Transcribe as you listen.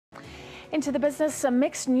Into the business,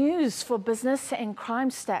 mixed news for business and crime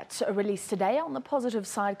stats released today. On the positive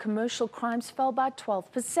side, commercial crimes fell by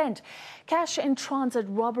 12%. Cash in transit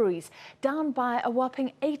robberies down by a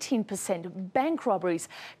whopping 18%. Bank robberies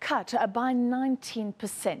cut by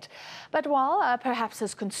 19%. But while perhaps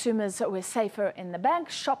as consumers were safer in the bank,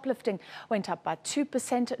 shoplifting went up by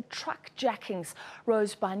 2%. Truck jackings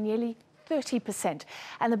rose by nearly 30%.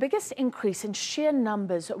 And the biggest increase in sheer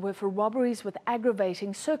numbers were for robberies with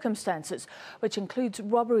aggravating circumstances, which includes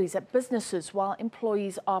robberies at businesses while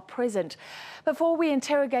employees are present. Before we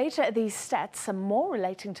interrogate these stats, some more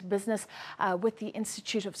relating to business with the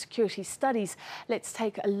Institute of Security Studies, let's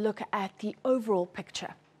take a look at the overall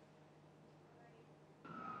picture.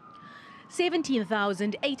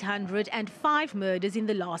 17,805 murders in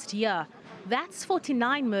the last year. That's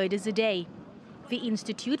 49 murders a day. The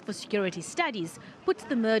Institute for Security Studies puts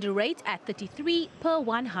the murder rate at 33 per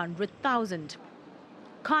 100,000.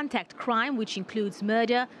 Contact crime, which includes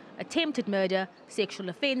murder, attempted murder, sexual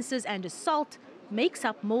offences and assault, makes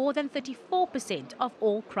up more than 34% of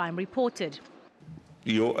all crime reported.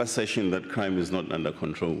 Your assertion that crime is not under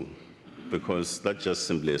control, because that's just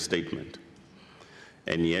simply a statement.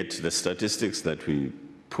 And yet the statistics that we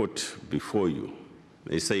put before you,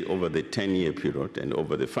 they say over the 10-year period and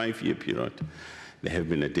over the 5-year period, there have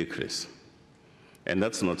been a decrease. And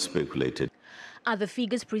that's not speculated. Other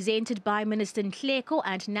figures presented by Minister Nhleko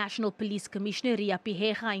and National Police Commissioner Ria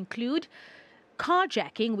Piheja include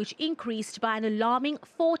carjacking, which increased by an alarming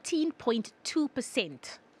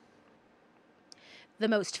 14.2%. The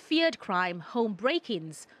most feared crime, home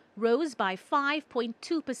break-ins, rose by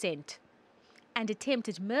 5.2%. And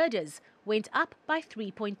attempted murders went up by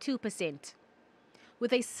 3.2%.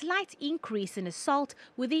 with a slight increase in assault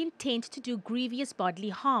with the intent to do grievous bodily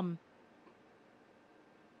harm.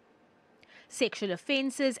 Sexual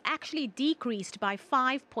offences actually decreased by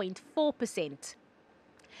 5.4%.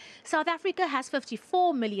 South Africa has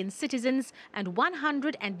 54 million citizens and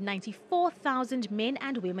 194,000 men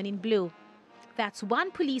and women in blue. That's one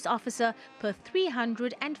police officer per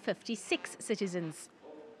 356 citizens.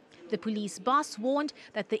 The police boss warned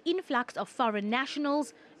that the influx of foreign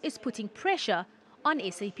nationals is putting pressure on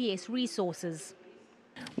SABC resources.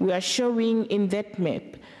 We are showing in that map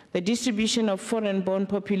the distribution of foreign-born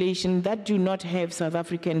population that do not have South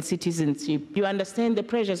African citizenship. You understand the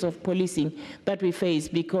pressures of policing that we face,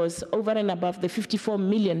 because over and above the 54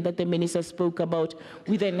 million that the minister spoke about,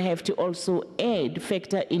 we then have to also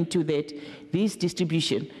factor into that this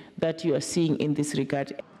distribution that you are seeing in this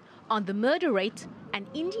regard. On the murder rate, an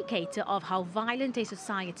indicator of how violent a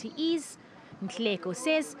society is, Nhleko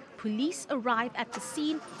says police arrive at the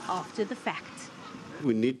scene after the fact.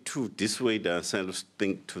 We need to dissuade ourselves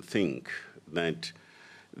to think that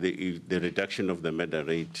the reduction of the murder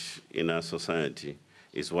rate in our society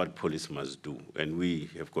is what police must do, and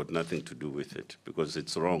we have got nothing to do with it, because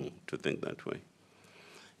it's wrong to think that way.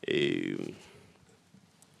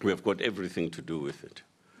 We have got everything to do with it.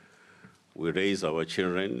 We raise our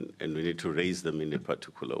children, and we need to raise them in a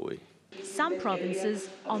particular way. Some provinces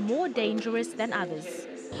are more dangerous than others.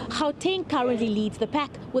 Gauteng currently leads the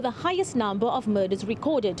pack with the highest number of murders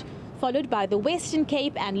recorded, followed by the Western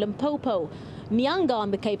Cape and Limpopo. Nyanga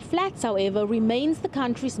on the Cape Flats, however, remains the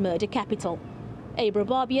country's murder capital. Abra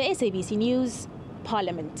Barbia, SABC News,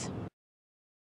 Parliament.